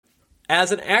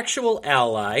As an actual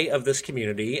ally of this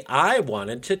community, I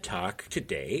wanted to talk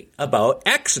today about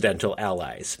accidental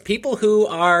allies. People who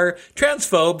are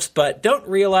transphobes but don't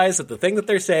realize that the thing that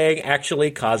they're saying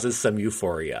actually causes some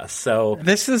euphoria. So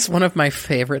this is one of my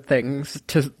favorite things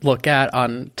to look at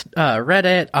on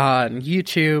Reddit, on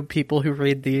YouTube, people who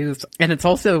read these. And it's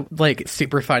also, like,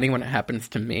 super funny when it happens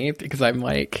to me because I'm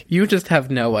like, you just have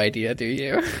no idea, do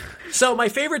you? So my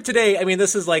favorite today, I mean,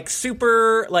 this is like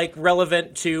super like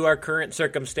relevant to our current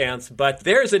circumstance, but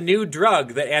there's a new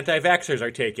drug that anti-vaxxers are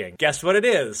taking. Guess what it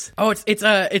is? Oh, it's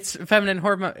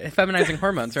feminizing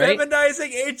hormones, right?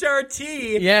 Feminizing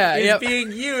HRT is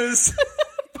being used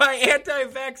by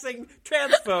anti-vaxxing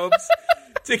transphobes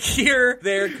to cure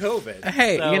their COVID.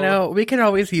 Hey, so, we can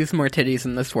always use more titties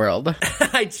in this world.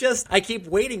 I keep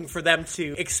waiting for them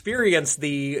to experience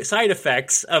the side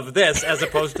effects of this as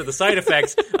opposed to the side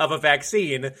effects of a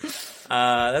vaccine.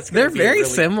 They're very really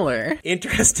similar.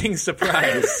 Interesting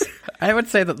surprise. I would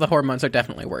say that the hormones are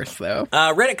definitely worse, though.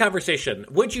 Reddit conversation.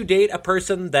 Would you date a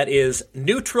person that is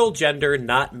neutral gender,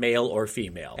 not male or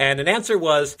female? And an answer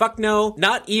was, fuck no,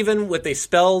 not even with they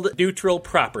spelled neutral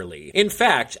properly. In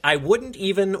fact, I wouldn't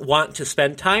even want to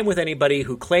spend time with anybody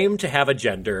who claimed to have a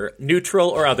gender, neutral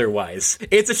or otherwise.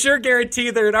 It's a sure guarantee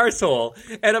they're an arsehole.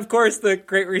 And of course, the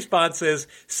great response is,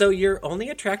 so you're only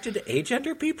attracted to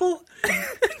agender people?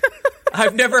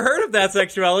 I've never heard of that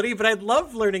sexuality, but I'd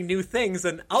love learning new things,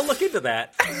 and I'll look into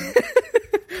that.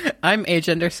 I'm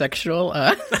agender sexual.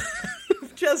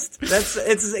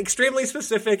 It's extremely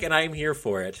specific, and I'm here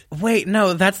for it. Wait,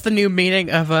 no, that's the new meaning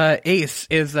of ace,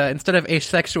 is instead of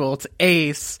asexual, it's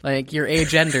ace, like you're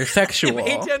agender sexual.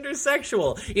 Agender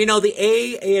sexual. The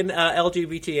A in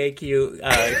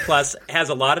LGBTQ plus has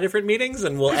a lot of different meanings,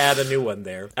 and we'll add a new one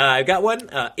there. I've got one.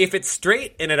 If it's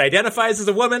straight and it identifies as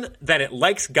a woman, then it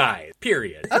likes guys.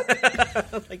 Period.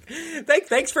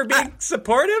 Thanks for being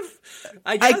supportive,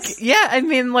 I guess.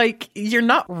 You're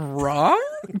not wrong,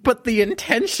 but the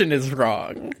intention is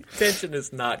wrong. Intention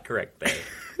is not correct, babe.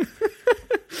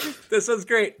 This one's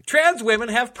great. Trans women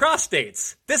have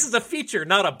prostates. This is a feature,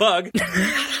 not a bug.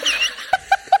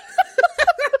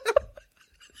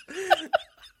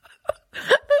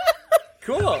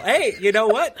 Cool. Hey, you know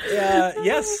what?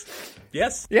 Yes.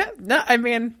 Yeah, no, I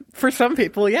mean, for some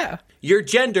people, yeah. Your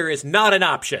gender is not an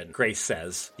option, Grace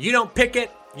says. You don't pick it.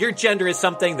 Your gender is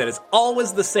something that is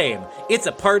always the same. It's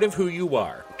a part of who you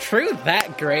are. True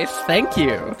that, Grace. Thank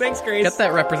you. Thanks, Grace. Get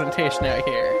that representation out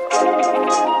here.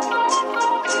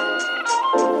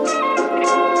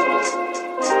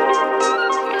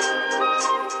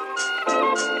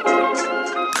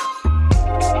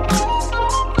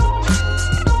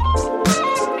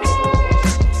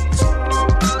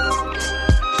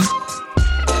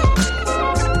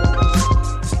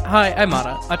 Hi, I'm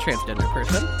Anna, a transgender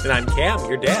person. And I'm Cam,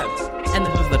 your dad. And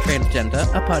this is The Transgenda,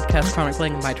 a podcast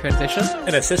chronicling my transition.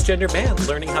 And a cisgender man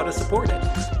learning how to support it.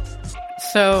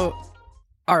 So,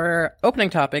 our opening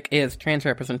topic is trans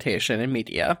representation in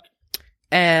media.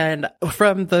 And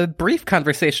from the brief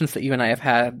conversations that you and I have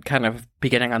had kind of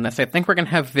beginning on this, I think we're going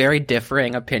to have very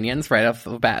differing opinions right off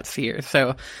the bats here.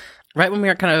 So, right when we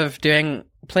were kind of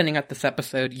planning out this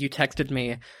episode, you texted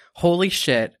me, holy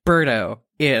shit, Birdo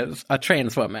is a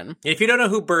trans woman. If you don't know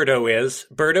who Birdo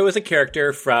is a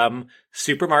character from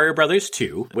Super Mario Bros.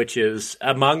 2, which is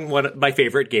among one of my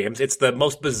favorite games. It's the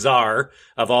most bizarre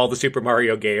of all the Super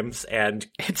Mario games, and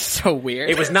it's so weird.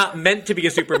 It was not meant to be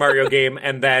a Super Mario game,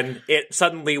 and then it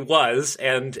suddenly was,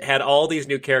 and had all these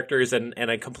new characters and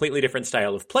a completely different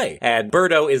style of play. And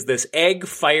Birdo is this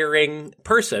egg-firing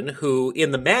person who,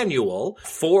 in the manual,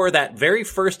 for that very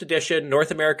first edition North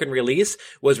American release,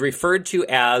 was referred to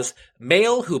as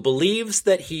male who believes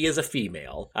that he is a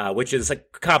female, which is a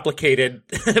complicated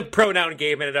pronoun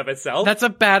game in and of itself. That's a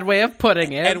bad way of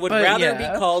putting it. And would rather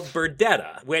be called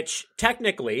Birdetta, which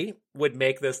technically would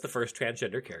make this the first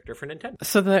transgender character for Nintendo.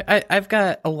 So I've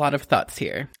got a lot of thoughts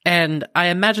here, and I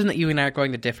imagine that you and I are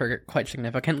going to differ quite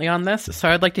significantly on this, so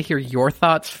I'd like to hear your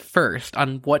thoughts first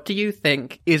on what do you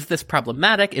think, is this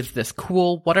problematic, is this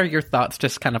cool, what are your thoughts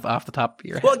just kind of off the top of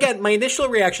your head? Well, again, my initial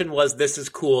reaction was this is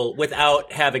cool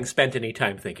without having spent any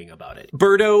time thinking about it.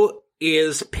 Birdo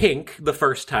is pink the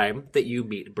first time that you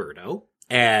meet Birdo.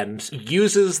 and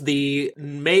uses the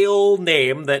male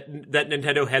name that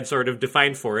Nintendo had sort of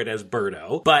defined for it as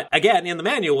Birdo. But again, in the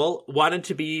manual, wanted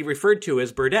to be referred to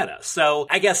as Birdetta. So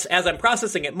I guess as I'm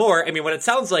processing it more, I mean, what it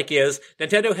sounds like is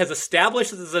Nintendo has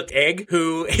established this as an egg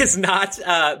who is not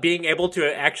being able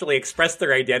to actually express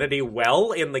their identity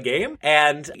well in the game,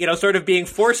 and, you know, sort of being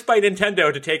forced by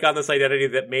Nintendo to take on this identity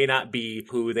that may not be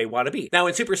who they want to be. Now,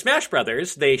 in Super Smash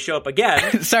Brothers, they show up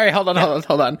again. Sorry, hold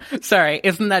on. Sorry,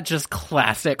 isn't that just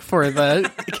classic for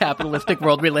the capitalistic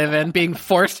world we live in? Being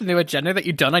forced into a gender that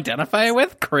you don't identify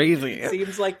with? Crazy.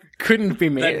 Seems like couldn't be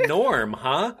me. The norm,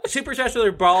 huh? Super Smash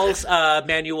Brothers Brawl's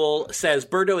manual says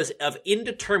Birdo is of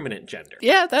indeterminate gender.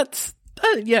 Yeah, that's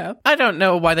yeah. I don't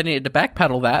know why they needed to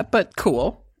backpedal that, but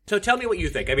cool. So tell me what you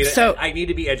think. I mean, I need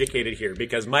to be educated here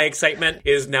because my excitement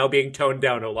is now being toned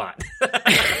down a lot.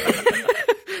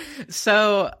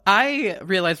 So I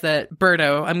realized that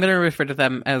Birdo, I'm going to refer to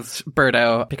them as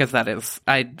Birdo because that is,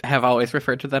 I have always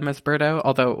referred to them as Birdo,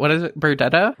 although, what is it,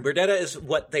 Birdetta? Birdetta is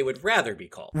what they would rather be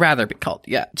called. Rather be called,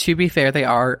 yeah. To be fair, they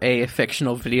are a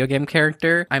fictional video game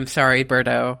character. I'm sorry,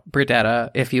 Birdetta,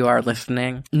 if you are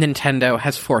listening. Nintendo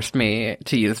has forced me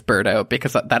to use Birdo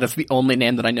because that is the only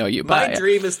name that I know you by. My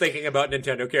dream is thinking about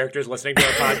Nintendo characters listening to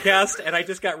our podcast, and I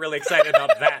just got really excited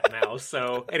about that now.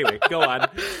 So anyway, go on.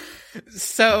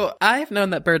 So I've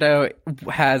known that Birdo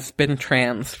has been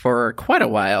trans for quite a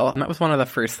while, and that was one of the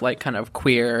first, like, kind of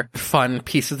queer, fun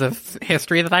pieces of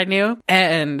history that I knew,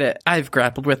 and I've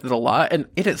grappled with it a lot, and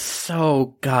it is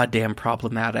so goddamn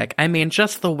problematic. I mean,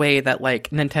 just the way that, like,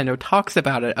 Nintendo talks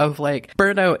about it, of, like,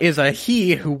 Birdo is a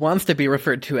he who wants to be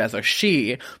referred to as a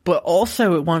she, but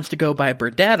also it wants to go by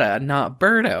Birdetta, not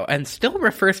Birdo, and still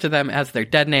refers to them as their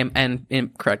dead name and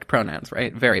incorrect pronouns,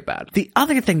 right? Very bad. The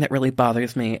other thing that really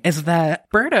bothers me is that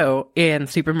Birdo in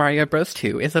Super Mario Bros.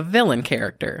 2 is a villain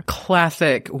character.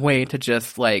 Classic way to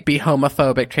just, like, be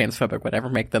homophobic, transphobic, whatever,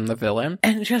 make them the villain.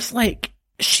 And just, like,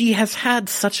 she has had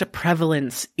such a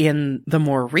prevalence in the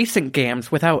more recent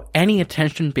games without any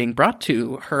attention being brought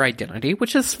to her identity,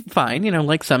 which is fine, you know,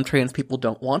 like some trans people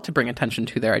don't want to bring attention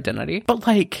to their identity. But,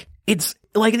 like, it's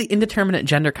like the indeterminate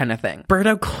gender kind of thing.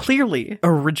 Birdo clearly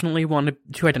originally wanted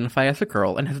to identify as a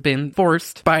girl and has been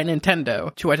forced by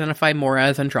Nintendo to identify more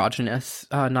as androgynous,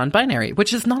 non-binary,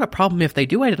 which is not a problem if they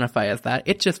do identify as that.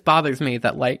 It just bothers me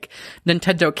that, like,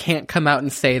 Nintendo can't come out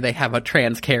and say they have a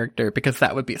trans character because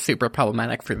that would be super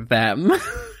problematic for them.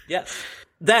 Yes.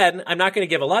 Then, I'm not going to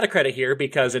give a lot of credit here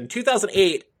because in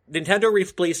 2008, Nintendo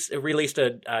released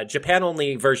a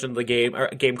Japan-only version of the game, or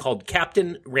a game called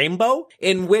Captain Rainbow,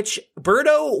 in which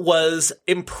Birdo was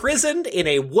imprisoned in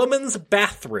a woman's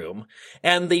bathroom,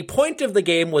 and the point of the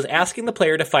game was asking the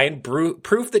player to find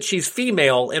proof that she's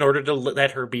female in order to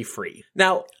let her be free.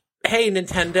 Now, hey,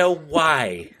 Nintendo,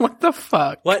 why? What the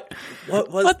fuck? What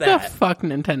was that? What the fuck,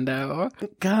 Nintendo?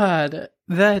 God,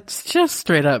 that's just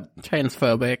straight up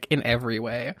transphobic in every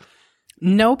way.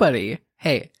 Nobody,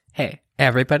 hey,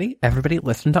 everybody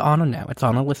listen to Anna now. It's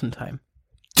Anna listen time.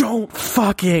 Don't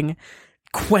fucking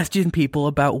question people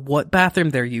about what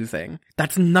bathroom they're using.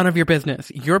 That's none of your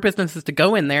business. Your business is to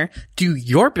go in there, do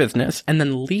your business, and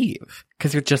then leave.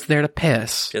 Because you're just there to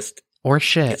piss. Or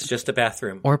shit. It's just a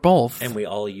bathroom. Or both. And we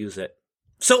all use it.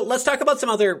 So let's talk about some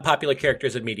other popular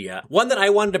characters in media. One that I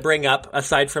wanted to bring up,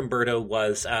 aside from Birdo,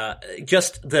 was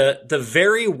just the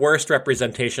very worst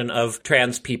representation of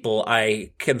trans people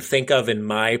I can think of in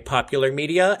my popular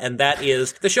media, and that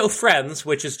is the show Friends,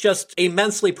 which is just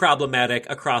immensely problematic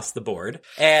across the board.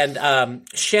 And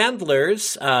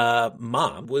Chandler's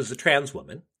mom was a trans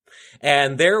woman.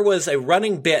 And there was a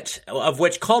running bit of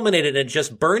which culminated and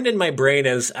just burned in my brain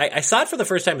as I saw it for the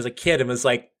first time as a kid and was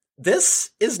like, this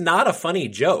is not a funny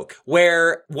joke,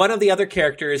 where one of the other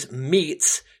characters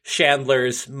meets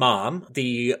Chandler's mom,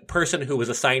 the person who was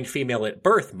assigned female at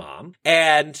birth mom,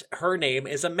 and her name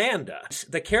is Amanda.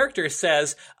 The character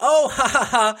says, "Oh, ha ha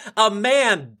ha,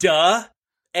 Amanda."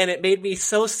 And it made me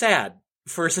so sad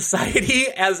for society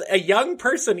as a young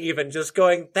person even just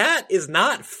going, that is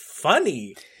not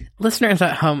funny. Listeners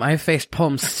at home, I faced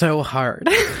palms so hard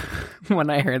when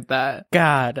I heard that.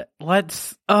 God,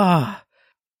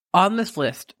 on this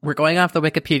list, we're going off the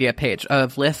Wikipedia page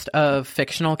of list of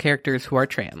fictional characters who are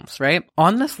trans, right?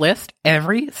 On this list,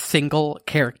 every single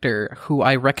character who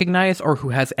I recognize or who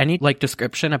has any, like,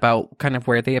 description about kind of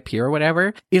where they appear or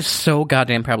whatever is so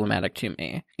goddamn problematic to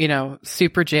me. You know,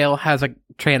 Super Jail has a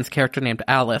trans character named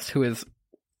Alice who is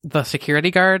the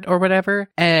security guard or whatever,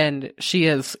 and she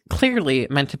is clearly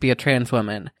meant to be a trans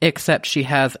woman, except she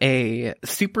has a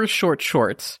super short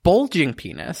shorts, bulging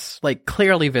penis, like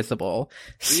clearly visible,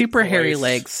 super hairy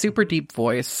legs, super deep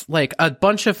voice, like a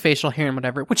bunch of facial hair and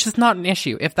whatever, which is not an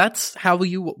issue. If that's how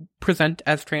you present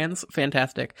as trans,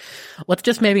 fantastic. Let's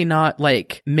just maybe not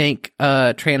like make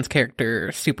a trans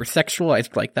character super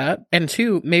sexualized like that. And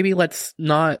two, maybe let's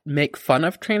not make fun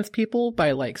of trans people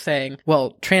by like saying,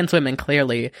 well, trans women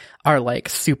clearly are like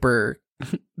super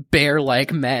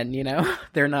bear-like men, you know?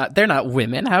 They're not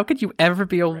women. How could you ever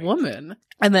be a woman?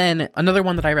 And then another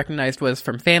one that I recognized was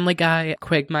from Family Guy.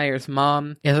 Quagmire's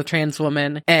mom is a trans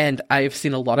woman, and I've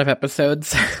seen a lot of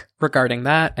episodes regarding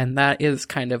that, and that is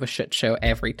kind of a shit show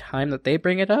every time that they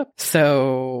bring it up.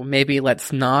 So maybe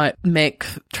let's not make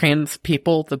trans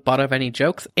people the butt of any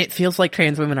jokes. It feels like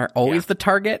trans women are always the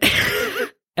target.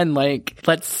 And like,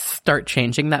 let's start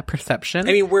changing that perception.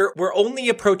 I mean, we're only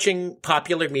approaching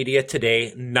popular media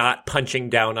today not punching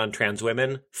down on trans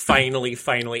women. Finally.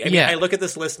 I mean, I look at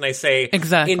this list and I say,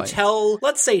 exactly. Until,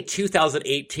 let's say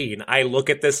 2018, I look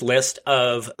at this list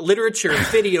of literature,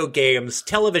 video games,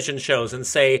 television shows, and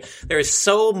say, there's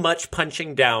so much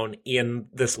punching down in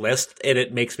this list, and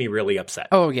it makes me really upset.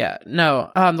 Oh, yeah. No.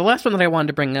 The last one that I wanted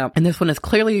to bring up, and this one is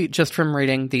clearly just from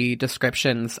reading the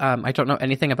descriptions. I don't know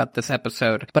anything about this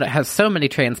episode, but it has so many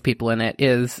trans people in it,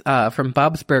 is from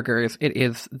Bob's Burgers. It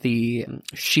is the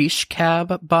Sheesh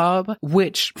Cab Bob,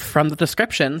 which from the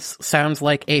descriptions sounds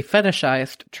like a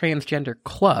fetishized transgender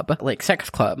club, like sex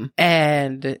club.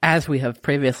 And as we have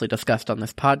previously discussed on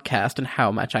this podcast and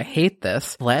how much I hate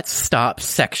this, let's stop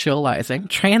sexualizing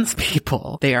trans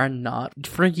people. They are not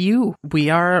for you. We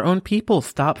are our own people.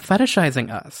 Stop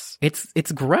fetishizing us.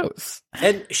 It's gross.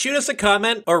 And shoot us a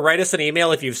comment or write us an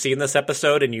email if you've seen this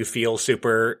episode and you feel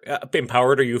super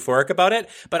empowered or euphoric about it.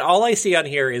 But all I see on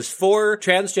here is 4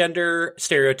 transgender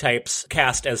stereotypes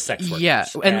cast as sex workers. Yeah,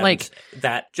 and like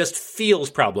that just feels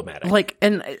problematic. Like,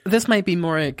 and this might be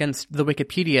more against the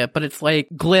Wikipedia, but it's like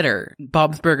Glitter,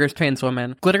 Bob's Burgers trans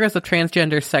woman. Glitter is a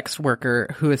transgender sex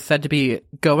worker who is said to be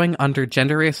going under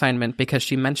gender reassignment because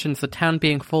she mentions the town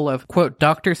being full of, quote,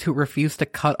 doctors who refuse to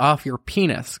cut off your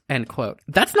penis, end quote.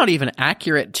 That's not even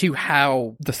accurate to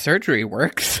how the surgery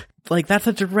works. Like, that's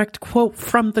a direct quote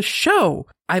from the show.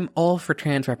 I'm all for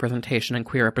trans representation and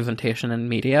queer representation in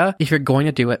media. If you're going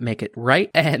to do it, make it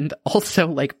right. And also,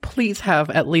 like, please have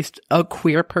at least a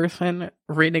queer person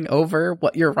reading over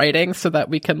what you're writing so that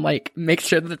we can, like, make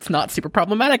sure that it's not super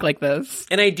problematic like this.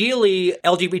 And ideally,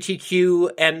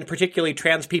 LGBTQ and particularly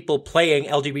trans people playing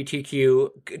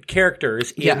LGBTQ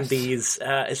characters in these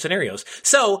scenarios.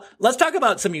 So let's talk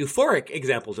about some euphoric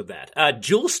examples of that.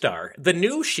 Jewel Star, the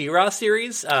new She-Ra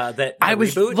series that I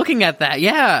was looking at that,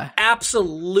 yeah.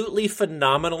 Absolutely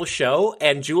phenomenal show,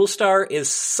 and Jewel Star is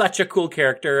such a cool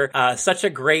character, such a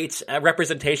great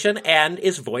representation, and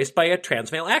is voiced by a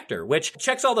trans male actor, which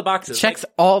checks all the boxes. Checks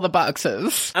all the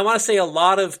boxes. I want to say a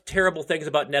lot of terrible things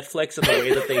about Netflix and the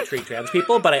way that they treat trans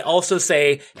people, but I also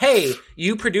say, hey,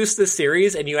 you produced this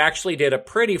series and you actually did a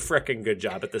pretty frickin' good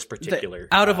job at this particular.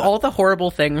 Out of all the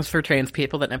horrible things for trans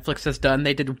people that Netflix has done,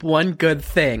 they did one good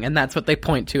thing, and that's what they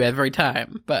point to every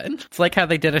time. But it's like how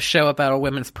they did a show about a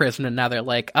women's prison, and now they're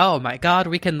like, oh my god,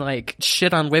 we can like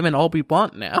shit on women all we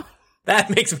want now.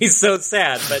 That makes me so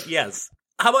sad, but yes.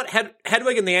 How about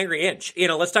Hedwig and the Angry Inch? You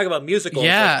know, let's talk about musicals.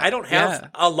 Yeah, like, I don't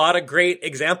have a lot of great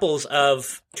examples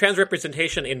of trans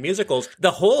representation in musicals.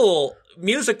 The whole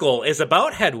musical is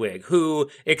about Hedwig, who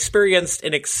experienced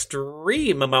an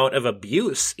extreme amount of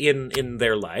abuse in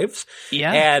their lives.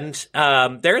 Yeah. And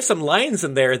there are some lines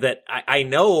in there that I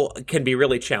know can be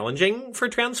really challenging for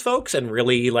trans folks and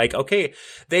really like, okay,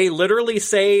 they literally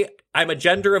say, I'm a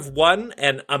gender of one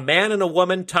and a man and a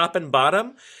woman top and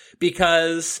bottom,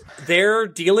 because they're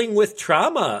dealing with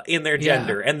trauma in their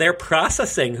gender and they're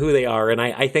processing who they are. And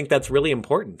I think that's really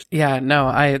important. Yeah, no,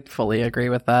 I fully agree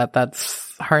with that.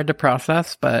 That's hard to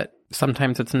process, but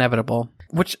sometimes it's inevitable.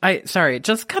 Just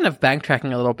kind of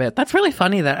backtracking a little bit. That's really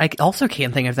funny that I also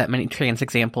can't think of that many trans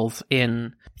examples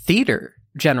in theater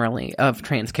generally of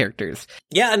trans characters.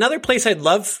 Yeah, another place I'd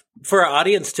love for our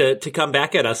audience to come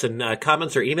back at us in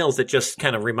comments or emails that just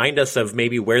kind of remind us of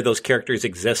maybe where those characters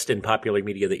exist in popular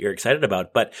media that you're excited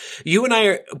about. But you and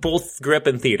I both grew up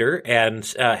in theater and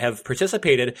have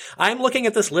participated. I'm looking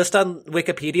at this list on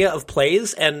Wikipedia of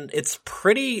plays, and it's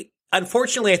pretty...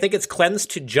 Unfortunately, I think it's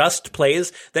cleansed to just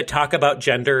plays that talk about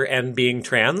gender and being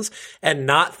trans and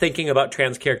not thinking about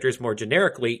trans characters more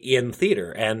generically in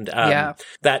theater. And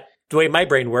that the way my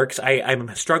brain works,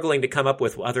 I'm struggling to come up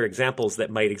with other examples that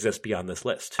might exist beyond this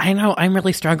list. I know, I'm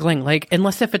really struggling. Like,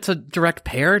 unless if it's a direct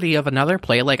parody of another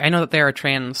play. Like, I know that there are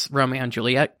trans Romeo and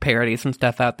Juliet parodies and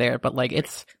stuff out there, but like,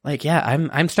 it's like, yeah,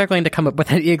 I'm struggling to come up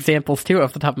with any examples too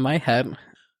off the top of my head.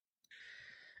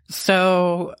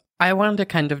 So I wanted to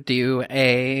kind of do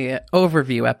a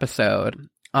overview episode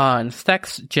on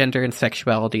sex, gender, and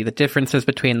sexuality, the differences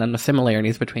between them, the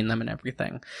similarities between them, and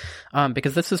everything.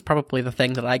 Because this is probably the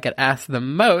thing that I get asked the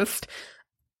most,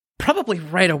 probably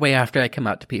right away after I come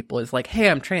out to people, is like, hey,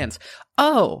 I'm trans.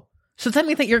 Oh, so does that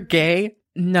mean that you're gay?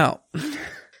 No.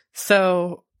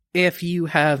 So, if you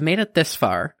have made it this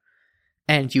far,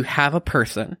 and you have a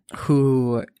person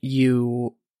who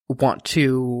you want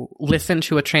to listen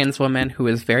to a trans woman who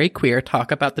is very queer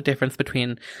talk about the difference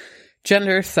between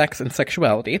gender, sex, and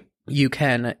sexuality, you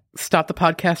can stop the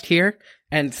podcast here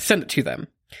and send it to them.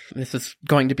 This is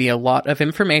going to be a lot of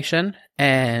information,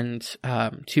 and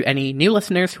to any new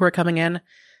listeners who are coming in,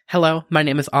 hello, my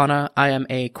name is Anna. I am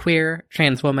a queer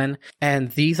trans woman, and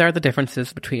these are the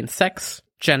differences between sex,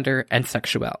 gender, and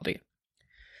sexuality.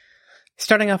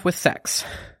 Starting off with sex.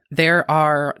 There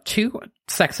are two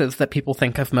sexes that people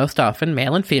think of most often,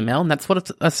 male and female, and that's what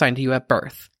is assigned to you at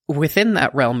birth. Within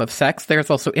that realm of sex, there's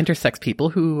also intersex people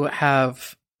who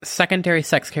have secondary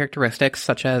sex characteristics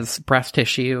such as breast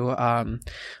tissue,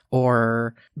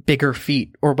 or bigger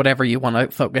feet, or whatever you want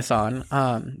to focus on,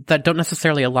 that don't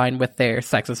necessarily align with their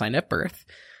sex assigned at birth.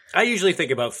 I usually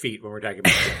think about feet when we're talking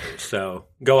about gender, so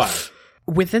go on.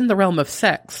 Within the realm of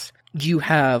sex, you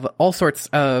have all sorts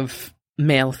of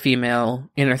male, female,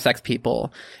 intersex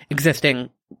people existing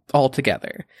all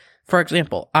together. For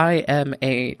example, I am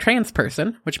a trans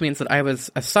person, which means that I was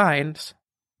assigned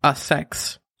a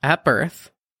sex at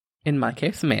birth, in my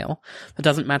case, male, that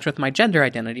doesn't match with my gender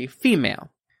identity,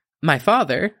 female. My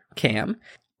father, Cam,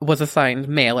 was assigned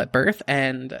male at birth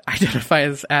and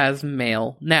identifies as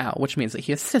male now, which means that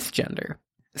he is cisgender.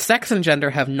 Sex and gender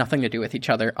have nothing to do with each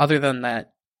other, other than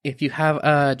that if you have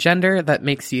a gender that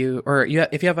makes you,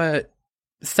 if you have a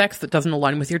sex that doesn't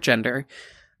align with your gender,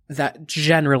 that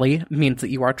generally means that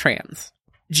you are trans.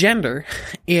 Gender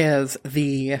is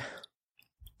the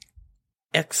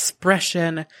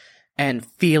expression and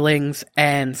feelings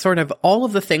and sort of all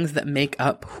of the things that make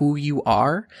up who you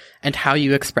are and how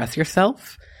you express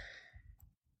yourself,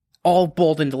 all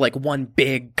boiled into like one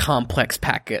big complex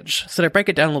package. So to break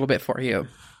it down a little bit for you,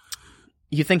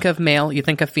 you think of male, you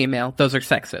think of female, those are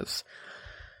sexes.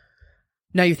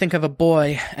 Now you think of a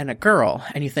boy and a girl,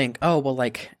 and you think, oh, well,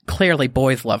 like, clearly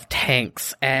boys love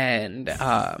tanks and,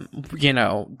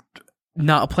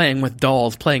 not playing with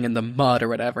dolls, playing in the mud or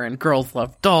whatever, and girls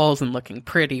love dolls and looking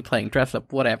pretty, playing dress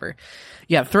up, whatever.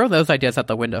 Yeah, throw those ideas out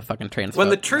the window, fucking transphobe. When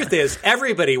the truth is,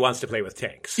 everybody wants to play with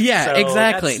tanks. Yeah, so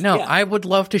exactly. No, yeah. I would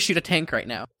love to shoot a tank right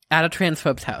now. At a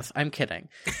transphobe's house. I'm kidding.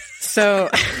 So...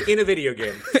 In a video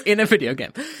game. In a video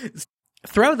game.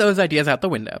 Throw those ideas out the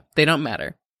window. They don't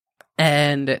matter.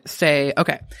 And say,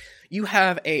 okay, you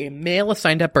have a male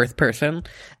assigned at birth person,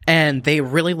 and they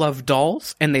really love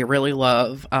dolls, and they really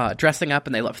love dressing up,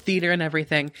 and they love theater and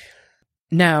everything.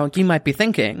 Now, you might be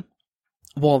thinking,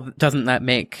 well, doesn't that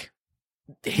make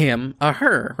him a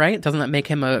her, right? Doesn't that make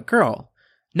him a girl?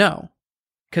 No.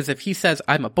 Because if he says,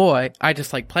 I'm a boy, I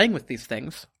just like playing with these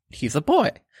things, he's a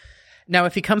boy. Now,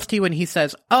 if he comes to you and he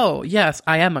says, oh, yes,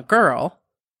 I am a girl,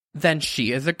 then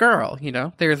she is a girl,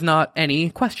 There's not any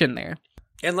question there.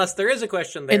 Unless there is a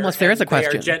question there. Unless there is a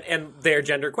question. And they're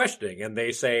gender questioning, and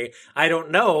they say, I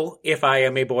don't know if I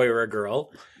am a boy or a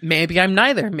girl. Maybe I'm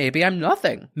neither. Maybe I'm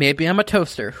nothing. Maybe I'm a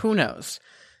toaster. Who knows?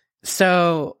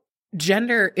 So,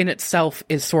 gender in itself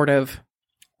is sort of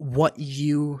what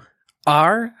you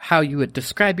are, how you would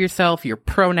describe yourself, your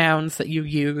pronouns that you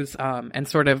use, and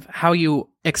sort of how you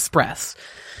express.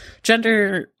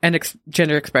 Gender and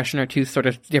gender expression are two sort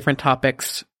of different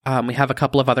topics. We have a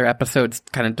couple of other episodes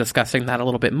kind of discussing that a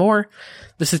little bit more.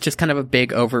 This is just kind of a big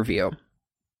overview.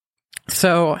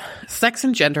 So, sex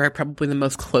and gender are probably the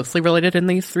most closely related in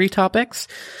these three topics,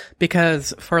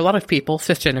 because for a lot of people,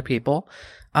 cisgender people,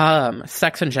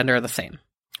 sex and gender are the same.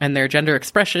 And their gender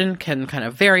expression can kind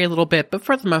of vary a little bit, but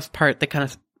for the most part, they kind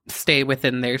of stay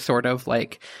within their sort of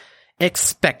like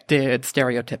expected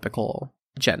stereotypical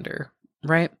gender,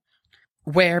 right?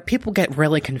 Where people get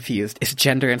really confused is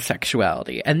gender and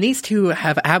sexuality, and these two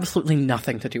have absolutely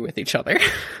nothing to do with each other,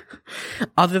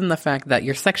 other than the fact that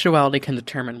your sexuality can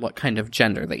determine what kind of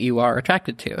gender that you are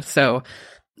attracted to. So,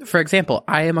 for example,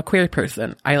 I am a queer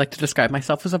person. I like to describe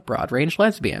myself as a broad-range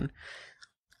lesbian.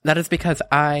 That is because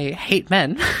I hate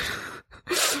men,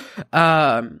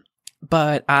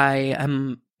 but I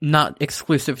am not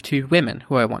exclusive to women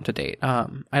who I want to date.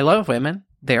 I love women.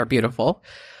 They are beautiful.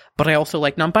 But I also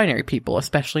like non-binary people,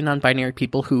 especially non-binary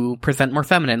people who present more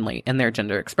femininely in their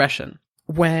gender expression.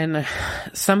 When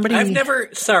somebody...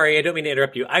 Sorry, I don't mean to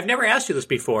interrupt you. I've never asked you this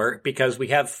before because we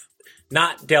have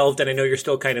not delved, and I know you're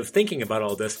still kind of thinking about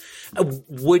all this.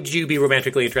 Would you be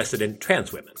romantically interested in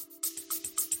trans women?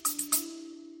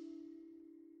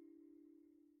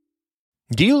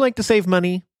 Do you like to save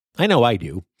money? I know I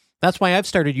do. That's why I've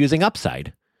started using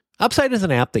Upside. Upside is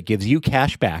an app that gives you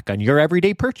cash back on your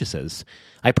everyday purchases.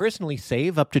 I personally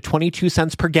save up to 22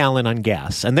 cents per gallon on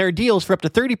gas, and there are deals for up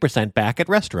to 30% back at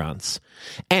restaurants.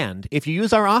 And if you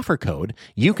use our offer code,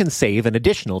 you can save an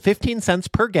additional 15 cents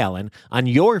per gallon on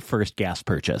your first gas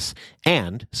purchase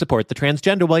and support the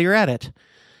transgender while you're at it.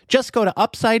 Just go to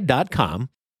upside.com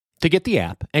to get the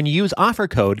app and use offer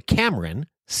code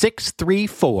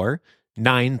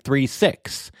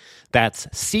Cameron634936. That's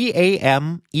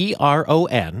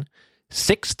CAMERON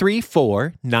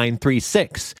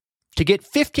 634936 to get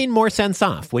 15 more cents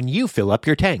off when you fill up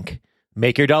your tank.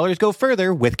 Make your dollars go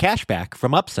further with cashback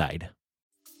from Upside.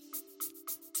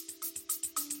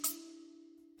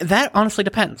 That honestly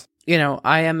depends. You know,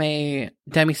 I am a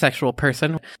demisexual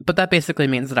person, but that basically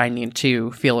means that I need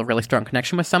to feel a really strong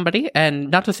connection with somebody. And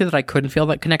not to say that I couldn't feel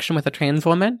that connection with a trans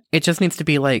woman. It just needs to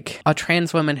be like a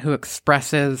trans woman who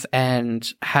expresses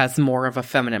and has more of a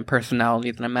feminine personality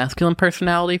than a masculine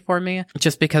personality for me.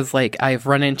 Just because, like, I've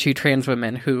run into trans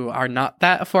women who are not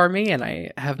that for me and I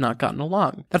have not gotten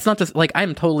along. That's not just, like,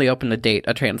 I'm totally open to date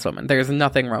a trans woman. There's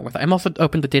nothing wrong with it. I'm also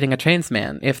open to dating a trans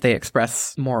man if they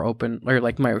express more open or,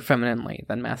 like, more femininely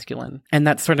than masculine. And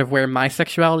that's sort of where my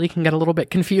sexuality can get a little bit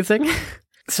confusing.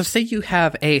 So say you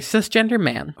have a cisgender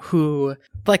man who,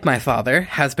 like my father,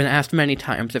 has been asked many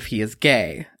times if he is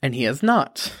gay, and he is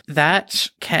not. That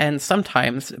can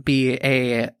sometimes be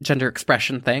a gender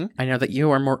expression thing. I know that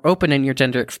you are more open in your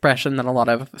gender expression than a lot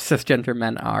of cisgender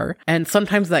men are, and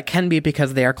sometimes that can be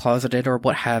because they are closeted or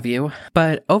what have you.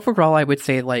 But overall, I would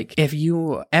say, like, if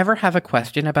you ever have a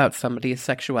question about somebody's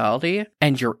sexuality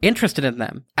and you're interested in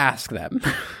them, ask them.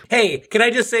 Hey, can I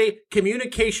just say,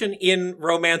 communication in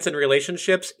romance and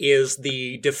relationships is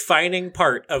the defining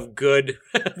part of good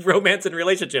romance and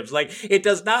relationships. Like, it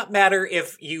does not matter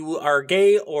if you are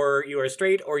gay or you are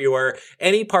straight or you are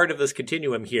any part of this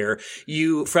continuum here.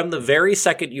 You, from the very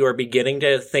second you are beginning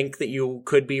to think that you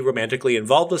could be romantically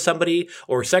involved with somebody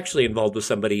or sexually involved with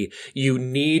somebody, you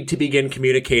need to begin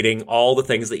communicating all the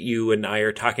things that you and I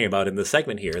are talking about in this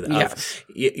segment here. Yes.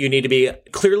 You need to be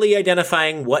clearly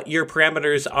identifying what your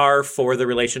parameters are for the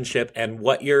relationship and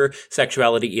what your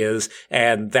sexuality is,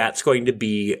 and that's going to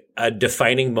be a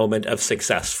defining moment of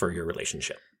success for your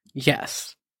relationship.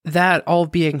 Yes. That all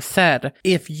being said,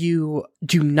 if you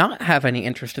do not have any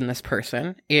interest in this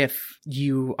person, if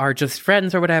you are just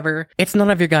friends or whatever, it's none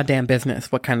of your goddamn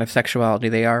business what kind of sexuality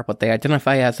they are, what they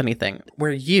identify as, anything.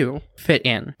 Where you fit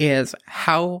in is,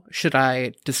 how should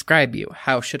I describe you?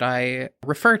 How should I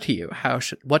refer to you?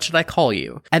 What should I call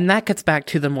you? And that gets back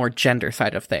to the more gender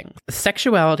side of things.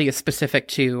 Sexuality is specific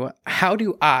to, how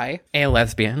do I, a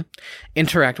lesbian,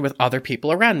 interact with other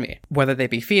people around me? Whether they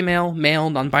be female,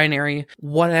 male, non-binary,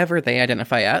 whatever they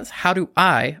identify as, how do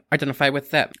I identify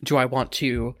with them? Do I want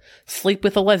to sleep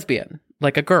with a lesbian,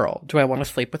 like a girl? Do I want to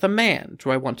sleep with a man? Do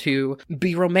I want to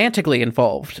be romantically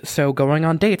involved? So going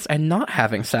on dates and not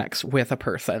having sex with a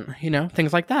person, you know,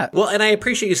 things like that. Well, and I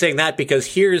appreciate you saying that, because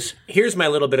here's my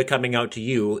little bit of coming out to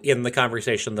you in the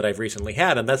conversation that I've recently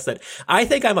had, and that's that I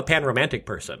think I'm a pan-romantic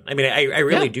person. I mean, I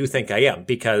really do think I am,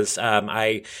 because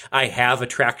I have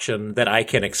attraction that I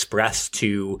can express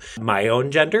to my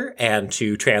own gender and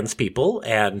to trans people,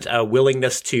 and a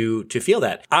willingness to feel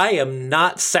that. I am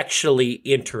not sexually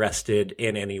interested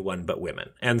in anyone but women.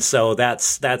 And so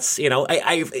that's, you know,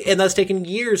 and that's taken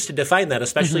years to define that,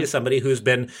 especially as somebody who's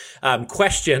been,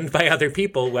 questioned by other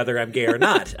people, whether I'm gay or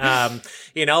not.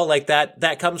 You know, like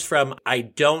that comes from, I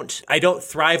don't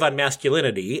thrive on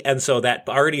masculinity. And so that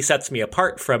already sets me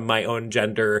apart from my own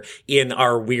gender in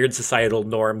our weird societal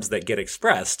norms that get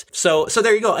expressed. So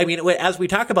there you go. I mean, as we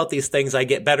talk about these things, I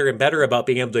get better and better about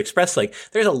being able to express, like,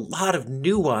 there's a lot of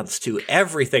nuance to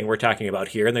everything we're talking about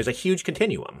here. And there's a huge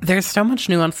continuum. There's so much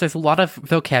nuance. There's a lot of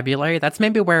vocabulary. That's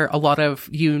maybe where a lot of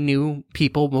you new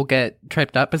people will get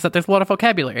tripped up, is that there's a lot of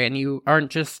vocabulary and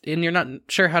you're not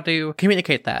sure how to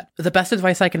communicate that. The best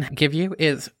advice I can give you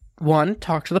is, one,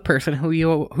 talk to the person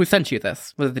who sent you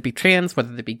this, whether they be trans,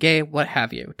 whether they be gay, what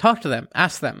have you. Talk to them.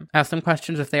 Ask them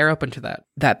questions if they are open to that.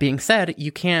 That being said,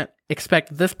 you can't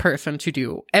expect this person to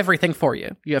do everything for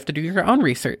you. You have to do your own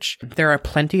research. There are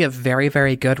plenty of very,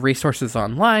 very good resources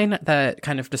online that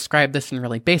kind of describe this in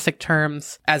really basic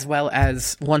terms, as well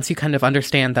as once you kind of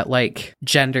understand that like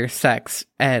gender, sex,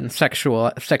 and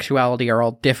sexuality are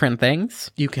all different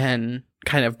things, you can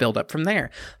kind of build up from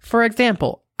there. For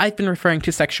example, I've been referring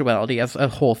to sexuality as a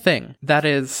whole thing. That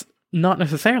is not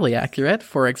necessarily accurate.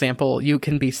 For example, you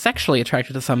can be sexually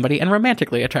attracted to somebody and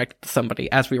romantically attracted to somebody,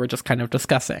 as we were just kind of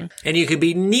discussing. And you could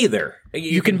be neither.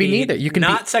 You can be neither. You can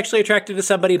not sexually attracted to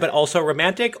somebody, but also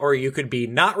romantic, or you could be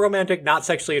not romantic, not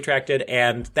sexually attracted,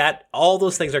 and that all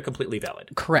those things are completely valid.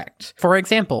 Correct. For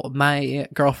example, my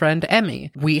girlfriend,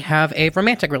 Emmy, we have a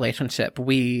romantic relationship.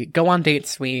 We go on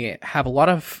dates. We have a lot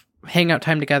of hangout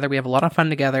time together. We have a lot of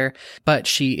fun together, but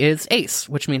she is ace,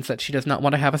 which means that she does not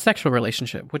want to have a sexual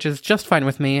relationship, which is just fine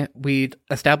with me. We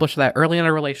established that early in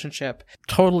our relationship.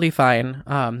 Totally fine.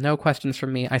 No questions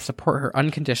from me. I support her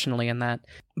unconditionally in that.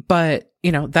 But,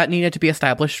 you know, that needed to be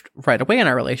established right away in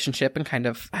our relationship and kind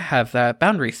of have that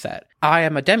boundary set. I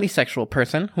am a demisexual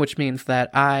person, which means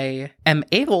that I am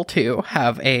able to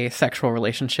have a sexual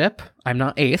relationship. I'm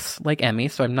not ace like Emmy,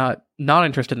 so I'm not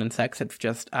interested in sex. It's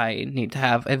just I need to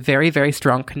have a very, very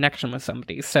strong connection with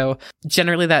somebody. So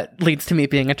generally that leads to me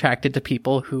being attracted to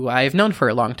people who I've known for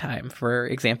a long time. For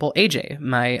example, AJ,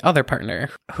 my other partner,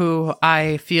 who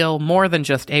I feel more than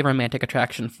just a romantic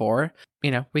attraction for. You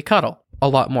know, we cuddle a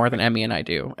lot more than Emmy and I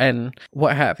do, and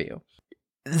what have you.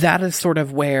 That is sort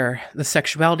of where the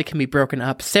sexuality can be broken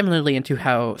up, similarly into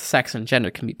how sex and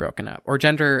gender can be broken up, or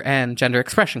gender and gender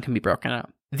expression can be broken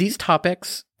up. These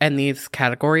topics and these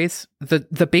categories,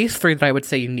 the base three that I would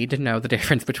say you need to know the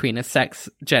difference between is sex,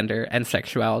 gender, and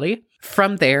sexuality.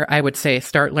 From there, I would say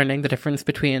start learning the difference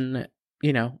between,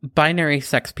 you know, binary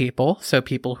sex people, so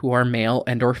people who are male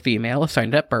and or female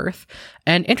assigned at birth,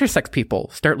 and intersex people.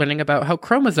 Start learning about how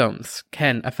chromosomes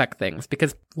can affect things,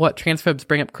 because what transphobes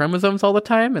bring up chromosomes all the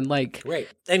time, and like... Right.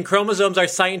 And chromosomes are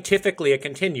scientifically a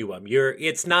continuum.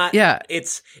 It's not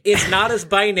as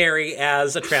binary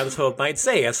as a transphobe might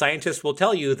say. A scientist will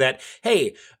tell you that,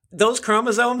 hey, those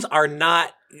chromosomes are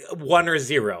not 1 or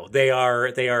 0. They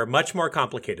are much more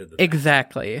complicated than that.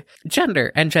 Exactly.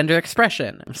 Gender and gender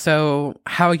expression. So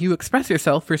how you express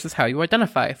yourself versus how you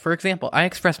identify. For example, I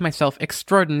express myself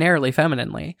extraordinarily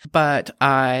femininely, but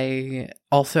I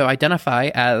also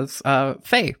identify as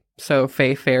fae. So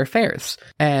fae, fair, fairs,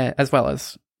 as well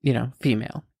as, you know,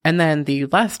 female. And then the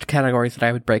last categories that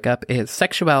I would break up is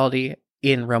sexuality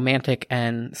in romantic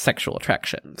and sexual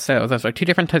attraction. So those are two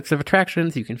different types of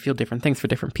attractions. You can feel different things for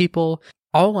different people.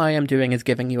 All I am doing is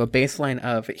giving you a baseline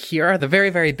of, here are the very,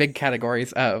 very big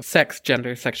categories of sex,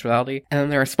 gender, sexuality, and then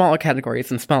there are smaller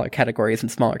categories and smaller categories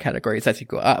and smaller categories as you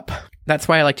go up. That's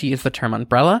why I like to use the term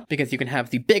umbrella, because you can have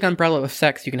the big umbrella of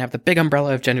sex, you can have the big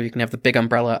umbrella of gender, you can have the big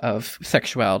umbrella of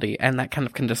sexuality, and that kind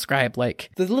of can describe,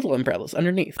 like, the little umbrellas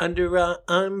underneath. Under a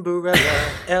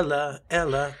umbrella,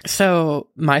 Ella. So,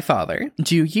 my father,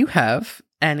 do you have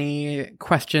any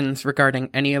questions regarding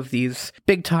any of these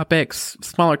big topics,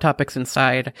 smaller topics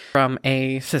inside, from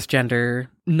a cisgender,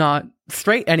 not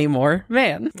straight anymore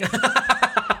man?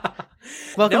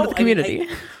 Welcome to the community.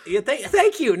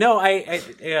 Thank you. No, I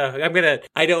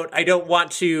don't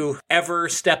want to ever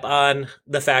step on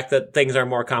the fact that things are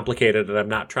more complicated, and I'm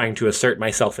not trying to assert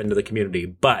myself into the community,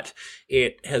 but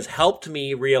it has helped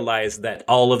me realize that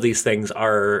all of these things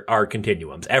are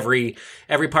continuums. Every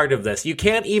part of this. You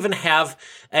can't even have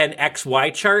an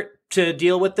XY chart to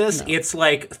deal with this. No. It's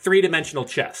like 3-dimensional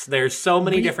chess. There's so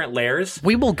many different layers.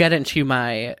 We will get into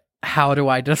my how do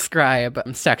I describe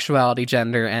sexuality,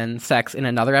 gender, and sex in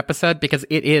another episode, because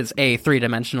it is a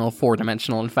 3-dimensional,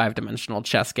 4-dimensional, and 5-dimensional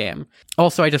chess game.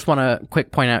 Also, I just want to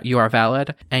quick point out, you are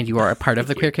valid, and you are a part of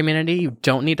the queer community. You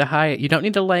don't need to hide. You don't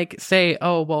need to, like, say,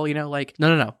 oh, well, you know, like,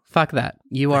 no. Fuck that.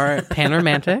 You are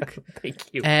pan-romantic. Thank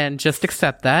you. And just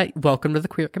accept that. Welcome to the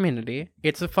queer community.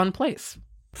 It's a fun place.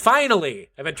 Finally!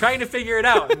 I've been trying to figure it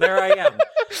out, and there I am.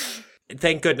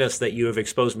 Thank goodness that you have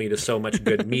exposed me to so much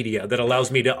good media that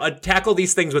allows me to tackle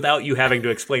these things without you having to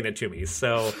explain it to me.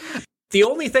 So the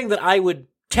only thing that I would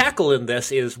tackle in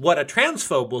this is what a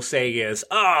transphobe will say is,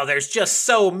 oh, there's just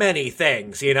so many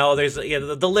things, you know, there's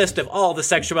the list of all the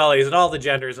sexualities and all the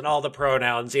genders and all the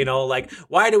pronouns, you know, like,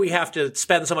 why do we have to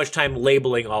spend so much time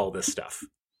labeling all of this stuff?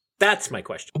 That's my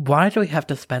question. Why do we have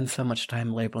to spend so much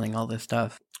time labeling all this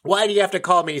stuff? Why do you have to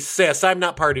call me cis? I'm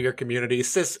not part of your community.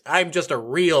 Cis, I'm just a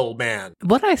real man.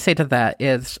 What I say to that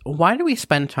is, why do we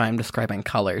spend time describing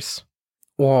colors?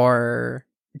 Or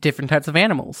different types of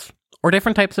animals? Or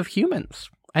different types of humans?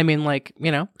 I mean, like,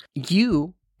 you know,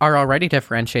 you are already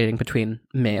differentiating between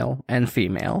male and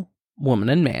female, woman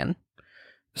and man.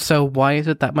 So why is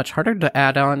it that much harder to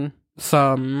add on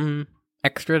some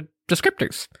extra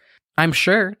descriptors? I'm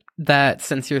sure that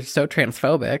since you're so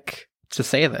transphobic to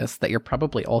say this, that you're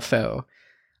probably also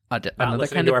another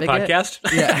kind to of our bigot. podcast.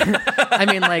 Yeah. I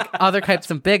mean, like, other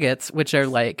types of bigots, which are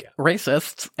like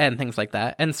racists and things like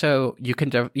that. And so you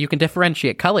can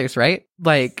differentiate colors, right?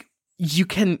 Like, you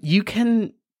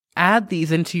can add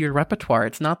these into your repertoire.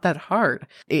 It's not that hard.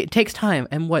 It takes time.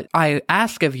 And what I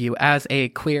ask of you as a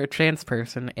queer trans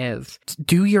person is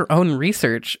do your own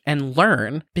research and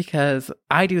learn, because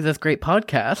I do this great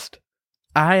podcast.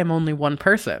 I am only one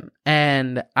person,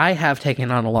 and I have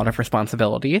taken on a lot of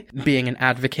responsibility being an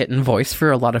advocate and voice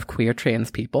for a lot of queer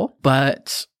trans people,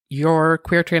 but your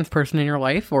queer trans person in your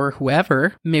life, or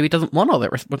whoever, maybe doesn't want all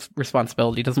that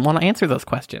responsibility, doesn't want to answer those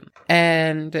questions.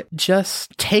 And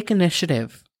just take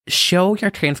initiative. Show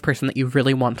your trans person that you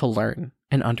really want to learn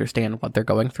and understand what they're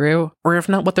going through. Or if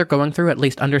not what they're going through, at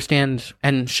least understand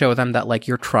and show them that, like,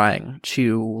 you're trying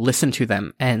to listen to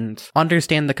them and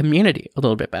understand the community a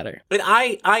little bit better. And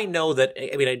I know that,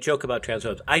 I mean, I joke about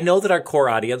transphobes. I know that our core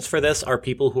audience for this are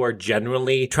people who are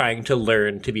generally trying to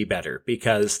learn to be better,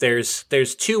 because there's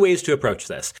two ways to approach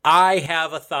this. I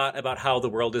have a thought about how the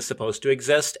world is supposed to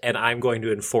exist, and I'm going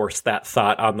to enforce that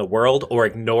thought on the world, or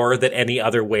ignore that any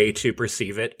other way to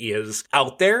perceive it is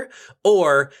out there.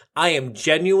 Or I am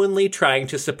genuinely trying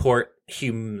to support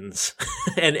humans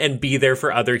and be there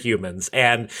for other humans.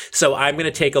 And so I'm going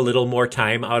to take a little more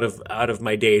time out of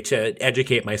my day to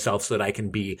educate myself so that I can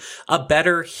be a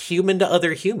better human to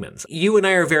other humans. You and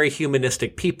I are very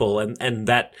humanistic people, and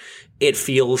that it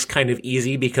feels kind of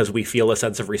easy because we feel a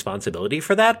sense of responsibility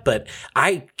for that. But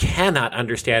I cannot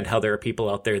understand how there are people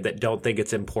out there that don't think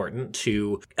it's important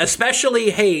to, especially,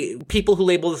 hey, people who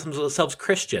label themselves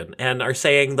Christian and are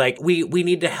saying, like, we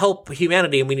need to help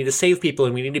humanity and we need to save people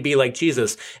and we need to be like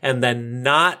Jesus, and then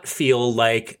not feel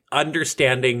like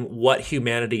understanding what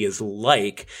humanity is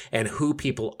like and who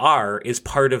people are is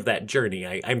part of that journey.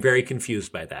 I'm very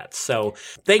confused by that. So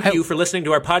thank you for listening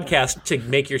to our podcast to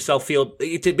make yourself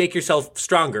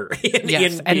stronger in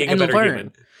being a better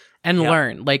human. And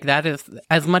learn. Like, that is,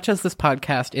 as much as this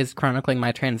podcast is chronicling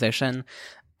my transition,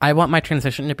 I want my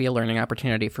transition to be a learning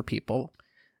opportunity for people.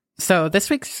 So this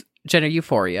week's Gender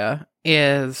Euphoria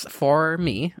is for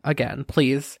me. Again,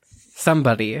 please,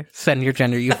 somebody send your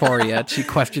gender euphoria to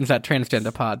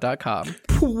questions@transgenderpod.com.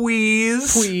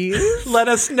 Please. Let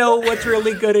us know what's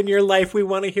really good in your life. We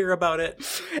want to hear about it.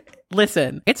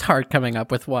 Listen, it's hard coming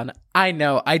up with one. I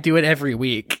know, I do it every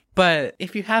week. But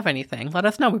if you have anything, let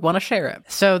us know. We want to share it.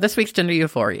 So this week's Gender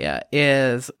Euphoria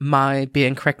is my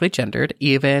being correctly gendered,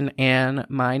 even in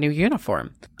my new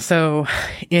uniform. So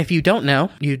if you don't know,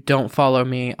 you don't follow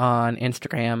me on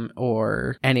Instagram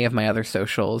or any of my other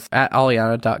socials at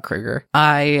Aliana.Kruger.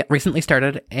 I recently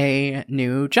started a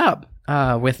new job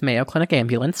with Mayo Clinic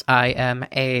Ambulance. I am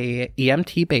a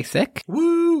EMT basic.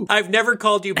 Woo! I've never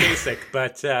called you basic,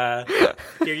 but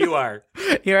here you are.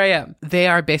 Here I am. They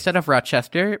are based out of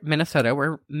Rochester, Minnesota,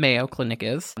 where Mayo Clinic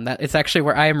is. And that is actually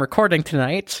where I am recording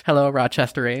tonight. Hello,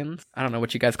 Rochesterians. I don't know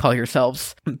what you guys call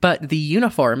yourselves. But the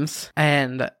uniforms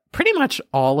and pretty much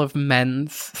all of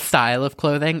men's style of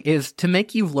clothing is to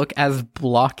make you look as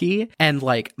blocky and,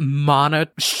 like,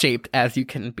 mono-shaped as you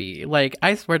can be. Like,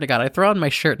 I swear to God, I throw on my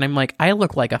shirt and I'm like, I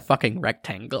look like a fucking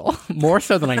rectangle. More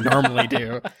so than I normally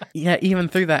do. Yeah, even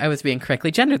through that, I was being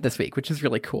correctly gendered this week, which is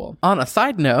really cool. On a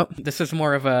side note, this is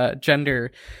more of a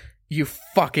gender... You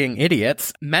fucking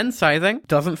idiots. Men's sizing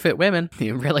doesn't fit women.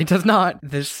 It really does not.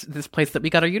 This place that we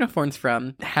got our uniforms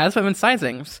from has women's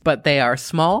sizings, but they are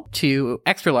small to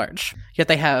extra large. Yet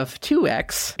they have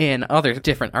 2X in other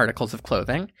different articles of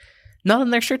clothing, not in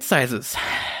their shirt sizes.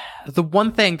 The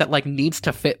one thing that, like, needs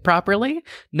to fit properly,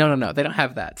 no, they don't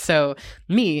have that. So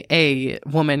me, a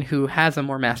woman who has a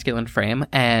more masculine frame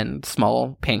and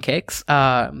small pancakes,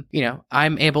 I'm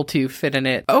able to fit in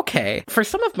it okay. For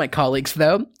some of my colleagues,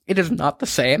 though, it is not the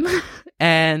same.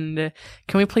 And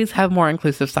can we please have more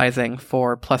inclusive sizing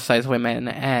for plus size women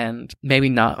and maybe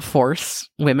not force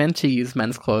women to use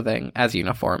men's clothing as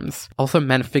uniforms? Also,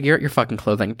 men, figure out your fucking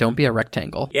clothing. Don't be a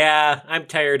rectangle. Yeah, I'm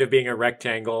tired of being a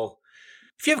rectangle.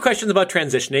 If you have questions about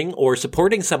transitioning or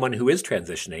supporting someone who is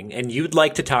transitioning and you'd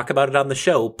like to talk about it on the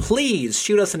show, please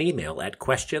shoot us an email at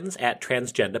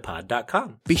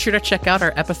questions@transgenderpod.com. Be sure to check out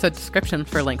our episode description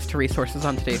for links to resources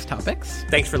on today's topics.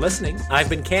 Thanks for listening. I've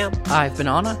been Cam. I've been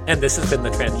Anna. And this has been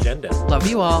The Transgender. Love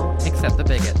you all, except the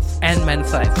bigots. And men's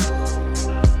size.